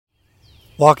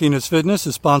Walking is Fitness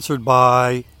is sponsored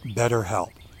by BetterHelp.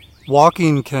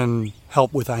 Walking can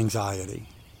help with anxiety.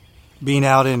 Being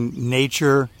out in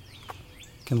nature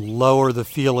can lower the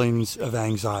feelings of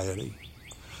anxiety.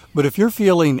 But if you're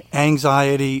feeling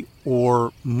anxiety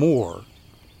or more,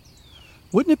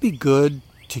 wouldn't it be good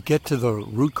to get to the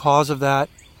root cause of that?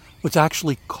 What's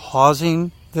actually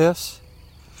causing this?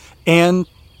 And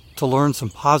to learn some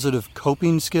positive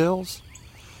coping skills?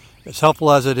 As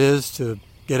helpful as it is to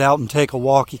get out and take a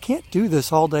walk, you can't do this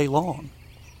all day long.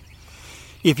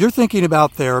 If you're thinking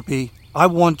about therapy, I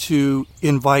want to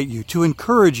invite you, to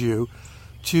encourage you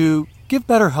to give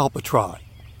BetterHelp a try.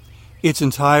 It's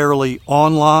entirely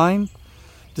online,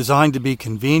 designed to be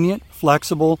convenient,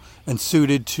 flexible, and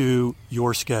suited to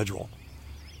your schedule.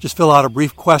 Just fill out a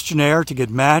brief questionnaire to get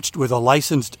matched with a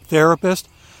licensed therapist,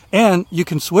 and you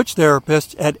can switch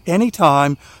therapists at any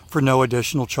time for no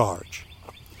additional charge.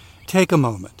 Take a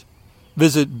moment.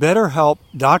 Visit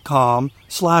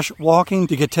BetterHelp.com/walking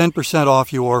to get 10%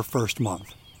 off your first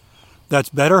month. That's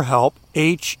BetterHelp,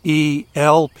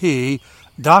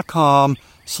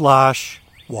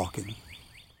 HELP.com/walking.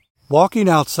 Walking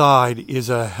outside is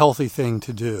a healthy thing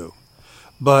to do,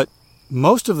 but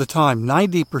most of the time,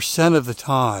 90% of the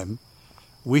time,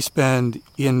 we spend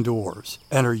indoors.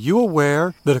 And are you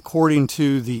aware that according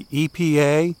to the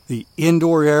EPA, the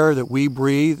indoor air that we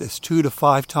breathe is 2 to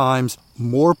 5 times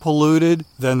more polluted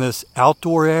than this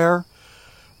outdoor air?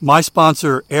 My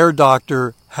sponsor, Air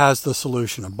Doctor, has the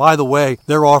solution. And by the way,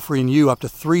 they're offering you up to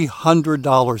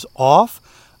 $300 off.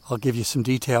 I'll give you some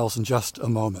details in just a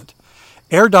moment.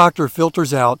 Air Doctor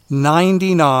filters out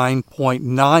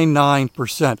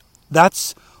 99.99%.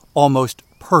 That's almost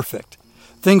perfect.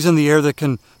 Things in the air that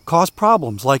can cause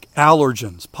problems like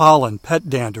allergens, pollen, pet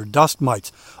dander, dust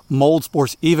mites, mold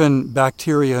spores, even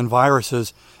bacteria and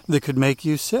viruses that could make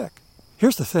you sick.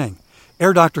 Here's the thing.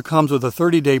 Air Doctor comes with a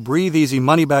 30-day Breathe Easy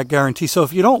money-back guarantee, so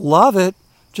if you don't love it,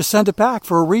 just send it back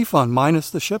for a refund minus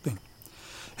the shipping.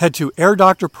 Head to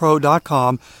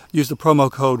airdoctorpro.com, use the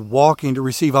promo code WALKING to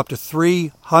receive up to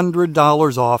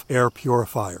 $300 off air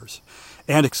purifiers.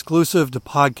 And exclusive to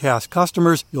podcast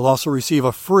customers, you'll also receive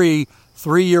a free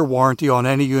 3-year warranty on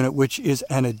any unit, which is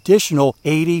an additional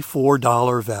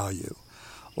 $84 value.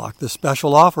 Lock this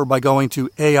special offer by going to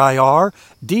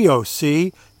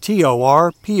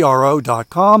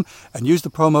AIRDOCTORPRO.com and use the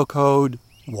promo code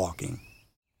WALKING.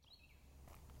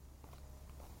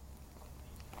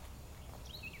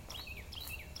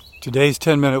 Today's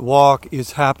 10-minute walk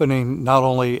is happening not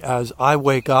only as I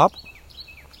wake up,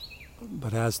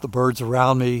 but as the birds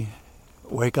around me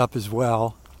wake up as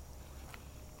well.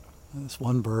 There's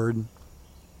one bird. I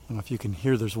don't know if you can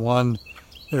hear, there's one.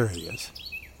 There he is.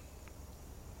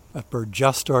 That bird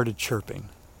just started chirping.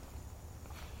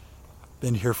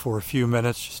 Been here for a few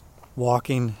minutes, just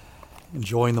walking,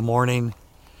 enjoying the morning.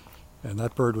 And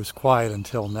that bird was quiet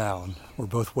until now, and we're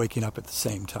both waking up at the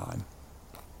same time.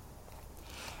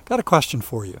 Got a question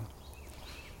for you.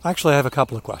 Actually, I have a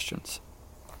couple of questions.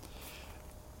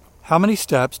 How many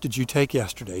steps did you take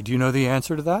yesterday? Do you know the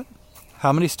answer to that?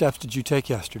 How many steps did you take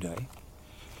yesterday?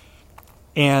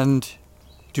 And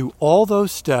do all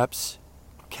those steps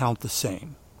count the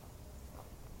same?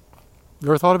 You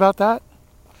ever thought about that?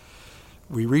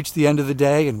 We reach the end of the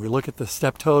day and we look at the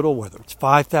step total, whether it's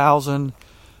 5,000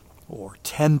 or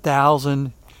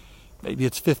 10,000, maybe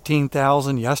it's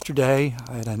 15,000. Yesterday,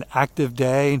 I had an active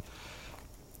day,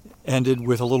 ended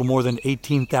with a little more than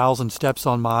 18,000 steps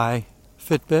on my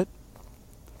Fitbit.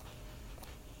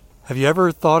 Have you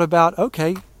ever thought about,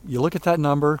 okay, you look at that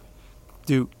number,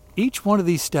 do each one of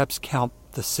these steps count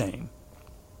the same?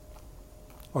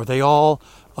 Are they all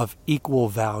of equal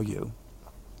value?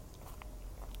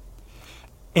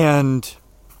 And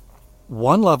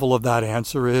one level of that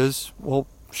answer is, well,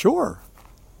 sure.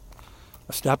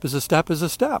 A step is a step is a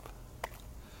step.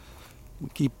 We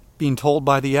keep being told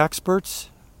by the experts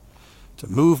to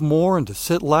move more and to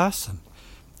sit less, and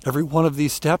every one of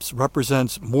these steps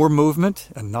represents more movement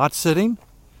and not sitting.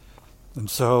 And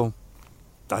so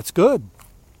that's good.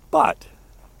 But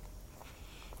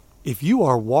if you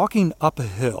are walking up a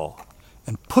hill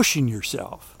and pushing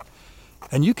yourself,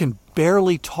 and you can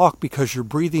barely talk because you're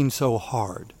breathing so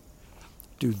hard,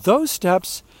 do those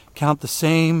steps count the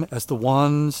same as the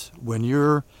ones when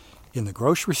you're in the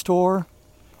grocery store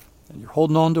and you're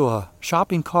holding on to a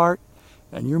shopping cart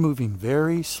and you're moving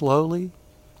very slowly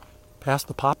past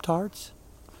the Pop-Tarts?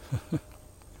 Do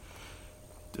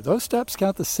those steps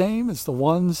count the same as the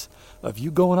ones of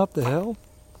you going up the hill?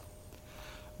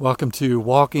 Welcome to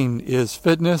Walking is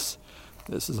Fitness.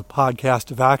 This is a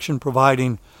podcast of action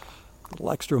providing a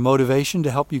little extra motivation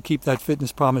to help you keep that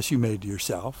fitness promise you made to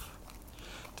yourself.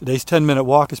 Today's 10-minute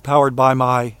walk is powered by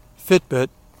my Fitbit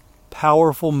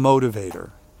Powerful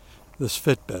Motivator. This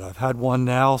Fitbit, I've had one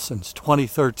now since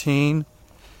 2013,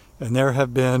 and there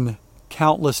have been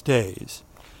countless days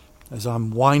as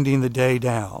I'm winding the day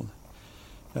down,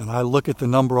 and I look at the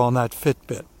number on that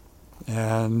Fitbit,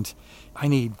 and I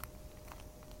need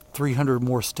 300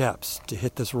 more steps to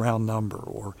hit this round number,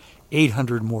 or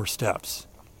 800 more steps.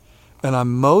 And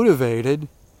I'm motivated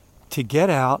to get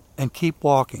out and keep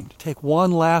walking, to take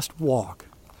one last walk,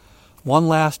 one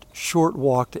last short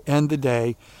walk to end the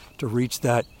day to reach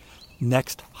that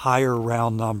next higher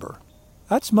round number.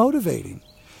 That's motivating.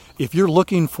 If you're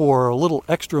looking for a little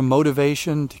extra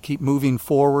motivation to keep moving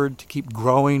forward, to keep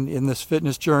growing in this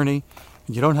fitness journey,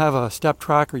 and you don't have a step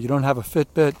tracker, you don't have a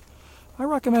Fitbit, I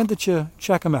recommend that you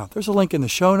check them out. There's a link in the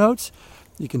show notes.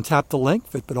 You can tap the link.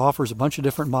 Fitbit offers a bunch of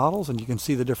different models, and you can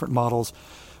see the different models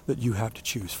that you have to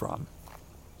choose from.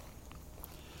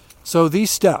 So these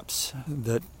steps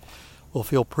that we'll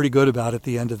feel pretty good about at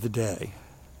the end of the day,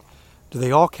 do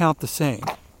they all count the same?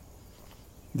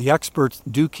 The experts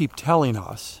do keep telling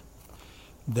us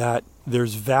that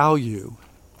there's value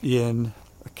in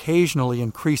occasionally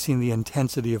increasing the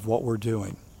intensity of what we're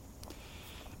doing,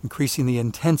 increasing the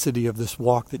intensity of this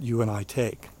walk that you and I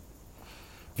take.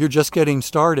 If you're just getting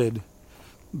started,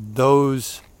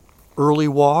 those early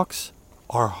walks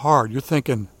are hard. You're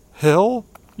thinking, hill?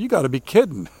 You got to be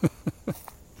kidding.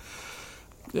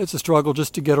 It's a struggle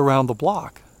just to get around the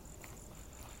block.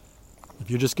 If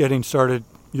you're just getting started,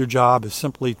 your job is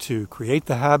simply to create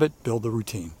the habit, build the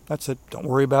routine. That's it. Don't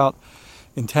worry about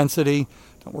intensity.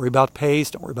 Don't worry about pace.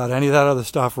 Don't worry about any of that other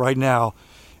stuff right now.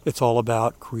 It's all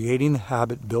about creating the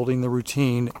habit, building the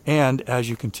routine, and as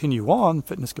you continue on,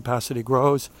 fitness capacity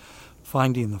grows,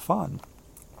 finding the fun,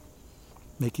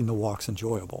 making the walks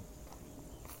enjoyable.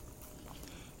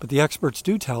 But the experts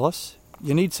do tell us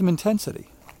you need some intensity.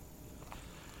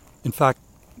 In fact,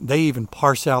 they even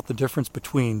parse out the difference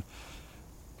between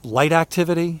light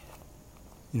activity,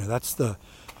 that's the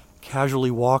casually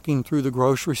walking through the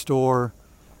grocery store,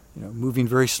 moving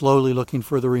very slowly looking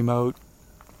for the remote,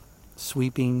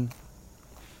 sweeping,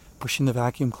 pushing the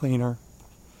vacuum cleaner.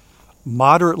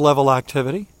 Moderate level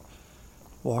activity,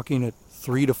 walking at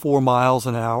 3 to 4 miles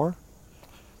an hour.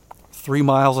 3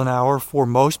 miles an hour for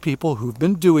most people who've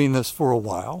been doing this for a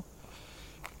while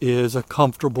is a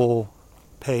comfortable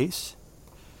pace.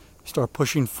 Start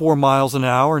pushing 4 miles an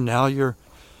hour, now you're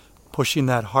pushing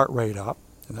that heart rate up,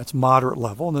 and that's moderate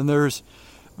level. And then there's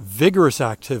vigorous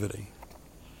activity.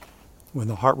 When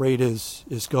the heart rate is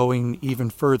going even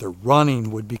further,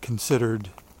 running would be considered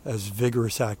as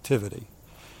vigorous activity.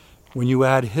 When you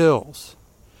add hills,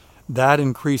 that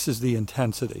increases the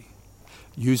intensity.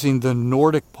 Using the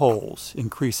Nordic poles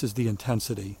increases the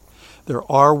intensity. There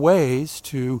are ways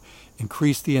to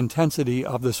increase the intensity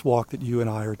of this walk that you and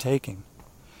I are taking.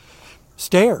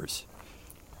 Stairs,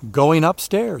 going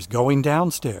upstairs, going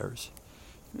downstairs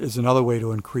is another way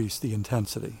to increase the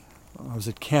intensity. I was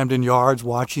at Camden Yards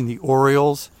watching the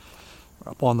Orioles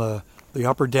up on the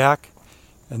upper deck,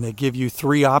 and they give you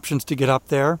 3 options to get up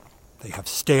there. They have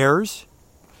stairs.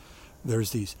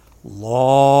 There's these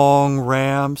long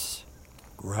ramps,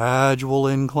 gradual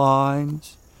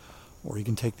inclines, or you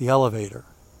can take the elevator.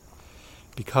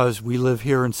 Because we live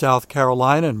here in South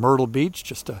Carolina in Myrtle Beach,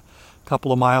 just a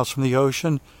couple of miles from the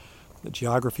ocean, the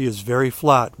geography is very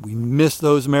flat. We miss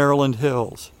those Maryland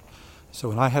hills. So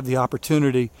when I have the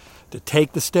opportunity to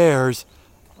take the stairs,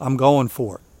 I'm going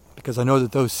for it because I know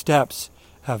that those steps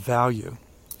have value.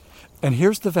 And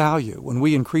here's the value. When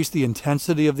we increase the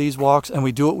intensity of these walks and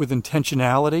we do it with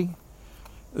intentionality,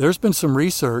 there's been some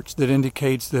research that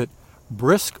indicates that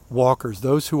brisk walkers,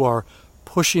 those who are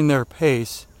pushing their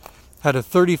pace, had a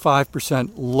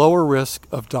 35% lower risk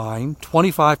of dying,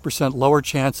 25% lower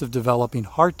chance of developing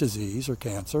heart disease or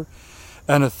cancer,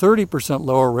 and a 30%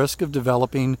 lower risk of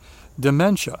developing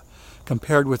dementia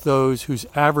compared with those whose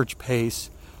average pace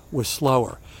was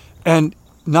slower. And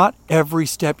not every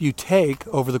step you take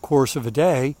over the course of a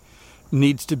day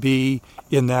needs to be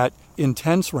in that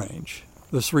intense range.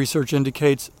 This research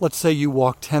indicates, let's say you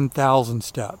walk 10,000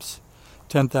 steps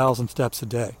a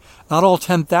day. Not all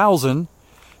 10,000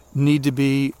 need to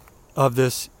be of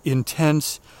this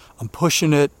intense, I'm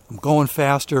pushing it, I'm going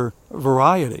faster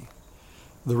variety.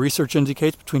 The research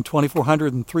indicates between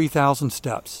 2,400 and 3,000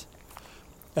 steps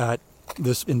at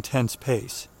this intense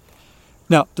pace.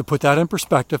 Now, to put that in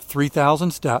perspective,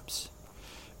 3,000 steps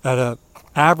at an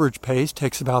average pace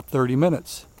takes about 30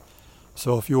 minutes.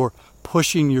 So if you're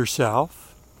pushing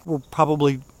yourself, we're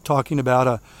probably talking about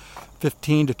a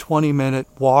 15 to 20 minute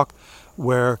walk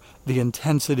where the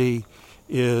intensity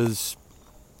is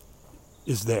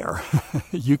is there.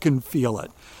 You can feel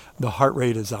it. The heart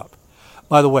rate is up.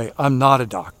 By the way, I'm not a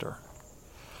doctor.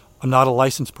 I'm not a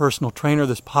licensed personal trainer.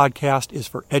 This podcast is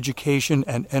for education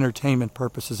and entertainment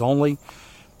purposes only.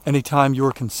 Anytime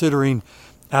you're considering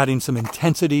adding some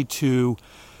intensity to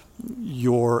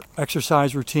your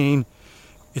exercise routine,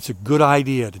 it's a good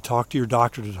idea to talk to your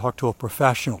doctor, to talk to a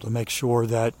professional, to make sure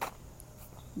that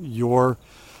you're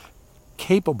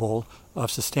capable of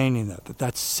sustaining that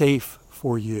that's safe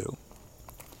for you.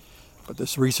 But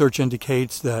this research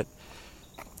indicates that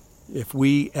if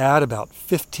we add about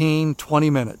 15, 20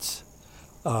 minutes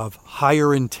of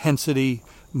higher intensity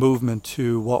movement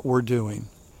to what we're doing,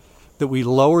 that we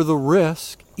lower the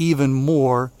risk even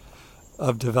more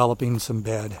of developing some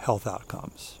bad health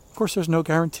outcomes. Of course, there's no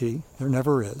guarantee. There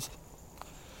never is.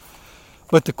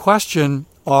 But the question,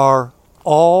 are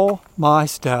all my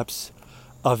steps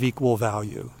of equal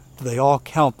value? Do they all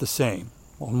count the same?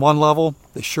 On one level,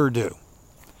 they sure do.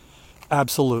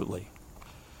 Absolutely.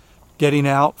 Getting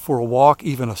out for a walk,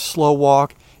 even a slow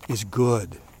walk, is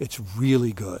good. It's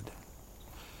really good.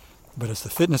 But as the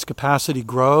fitness capacity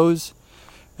grows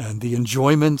and the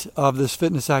enjoyment of this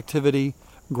fitness activity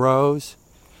grows,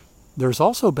 there's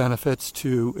also benefits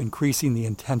to increasing the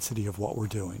intensity of what we're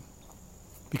doing,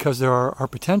 because there are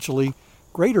potentially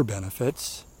greater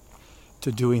benefits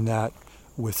to doing that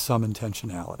with some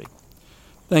intentionality.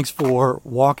 Thanks for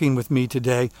walking with me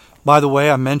today. By the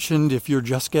way, I mentioned if you're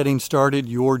just getting started,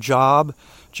 your job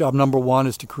number one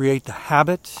is to create the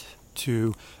habit,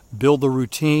 to build the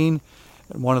routine.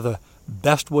 And one of the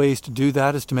best ways to do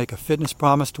that is to make a fitness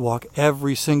promise to walk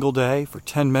every single day for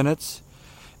 10 minutes.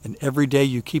 And every day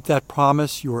you keep that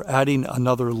promise, you're adding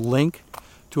another link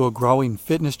to a growing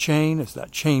fitness chain. As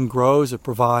that chain grows, it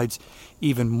provides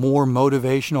even more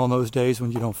motivation on those days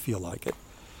when you don't feel like it.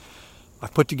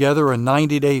 I've put together a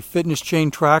 90-day fitness chain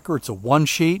tracker. It's a one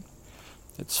sheet.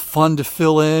 It's fun to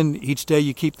fill in. Each day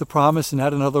you keep the promise and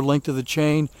add another link to the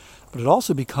chain. But it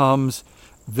also becomes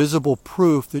visible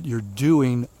proof that you're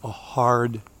doing a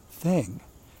hard thing.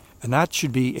 And that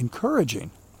should be encouraging.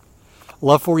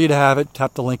 Love for you to have it.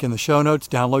 Tap the link in the show notes,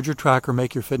 download your tracker,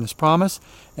 make your fitness promise,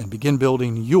 and begin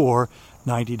building your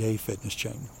 90-day fitness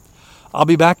chain. I'll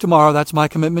be back tomorrow. That's my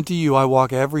commitment to you. I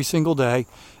walk every single day,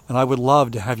 and I would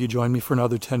love to have you join me for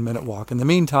another 10-minute walk. In the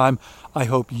meantime, I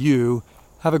hope you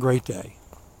have a great day.